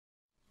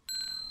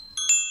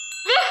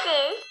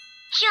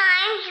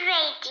Chimes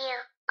Radio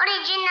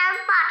original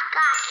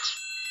podcast.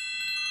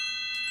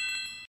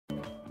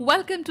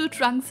 Welcome to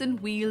Trunks and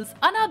Wheels,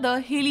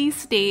 another hilly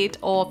state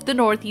of the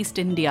northeast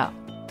India,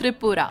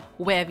 Tripura,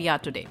 where we are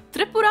today.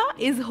 Tripura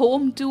is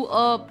home to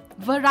a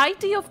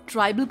variety of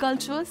tribal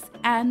cultures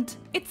and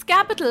its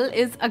capital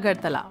is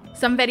Agartala.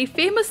 Some very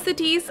famous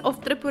cities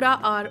of Tripura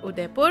are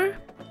Udaipur,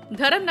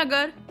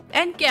 Dharamnagar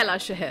and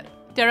Kailashahar.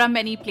 There are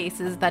many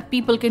places that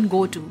people can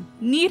go to.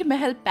 Neer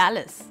Mahal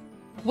Palace,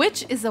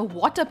 which is a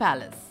water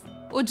palace.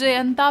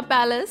 Ujjayanta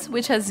Palace,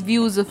 which has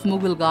views of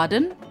Mughal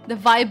Garden, the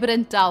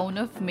vibrant town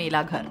of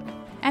Melaghar,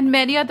 and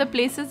many other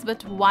places,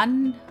 but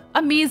one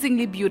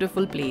amazingly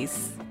beautiful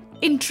place,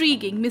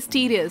 intriguing,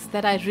 mysterious,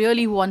 that I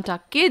really want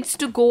our kids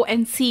to go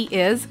and see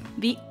is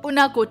the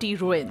Unakoti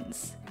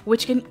ruins,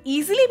 which can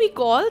easily be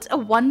called a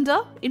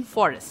wonder in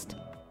forest.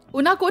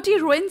 Unakoti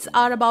ruins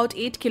are about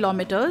 8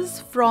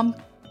 kilometers from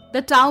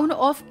the town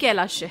of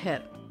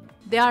Kailashahar.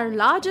 They are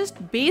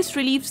largest bas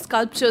relief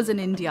sculptures in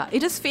India.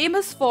 It is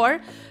famous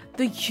for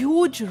the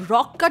huge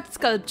rock-cut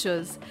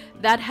sculptures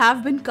that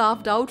have been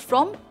carved out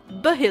from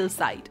the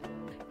hillside.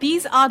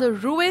 These are the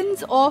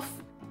ruins of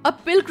a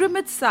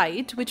pilgrimage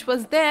site which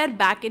was there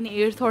back in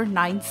 8th or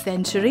 9th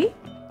century.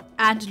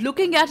 And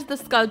looking at the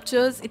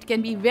sculptures, it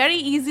can be very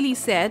easily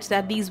said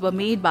that these were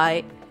made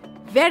by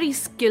very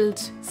skilled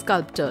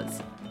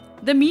sculptors.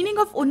 The meaning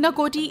of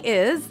Unakoti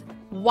is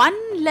one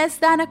less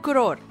than a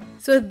crore.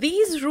 So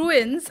these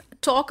ruins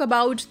talk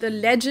about the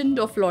legend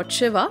of Lord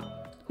Shiva,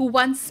 who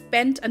once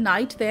spent a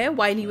night there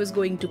while he was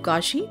going to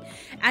Kashi,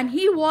 and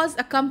he was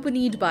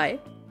accompanied by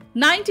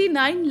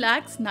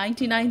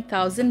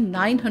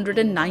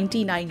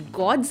 99,99,999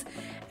 gods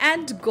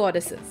and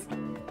goddesses.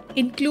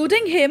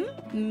 Including him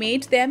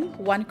made them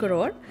 1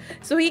 crore.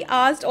 So he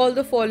asked all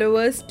the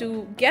followers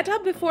to get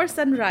up before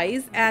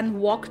sunrise and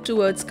walk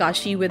towards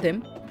Kashi with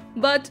him.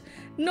 But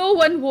no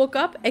one woke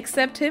up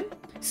except him.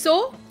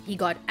 So he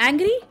got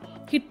angry.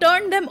 He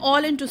turned them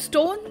all into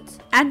stones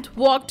and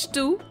walked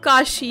to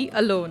Kashi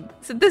alone.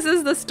 So this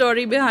is the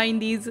story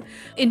behind these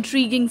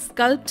intriguing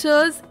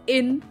sculptures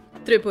in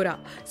Tripura.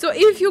 So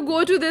if you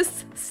go to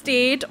this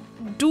state,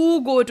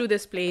 do go to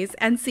this place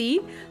and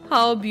see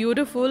how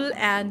beautiful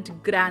and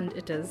grand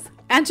it is.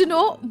 And to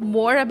know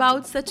more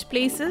about such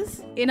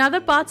places in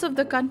other parts of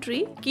the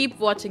country, keep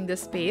watching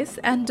this space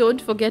and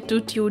don't forget to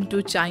tune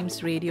to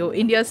Chimes Radio,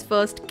 India's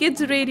first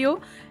kids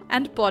radio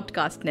and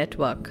podcast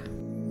network.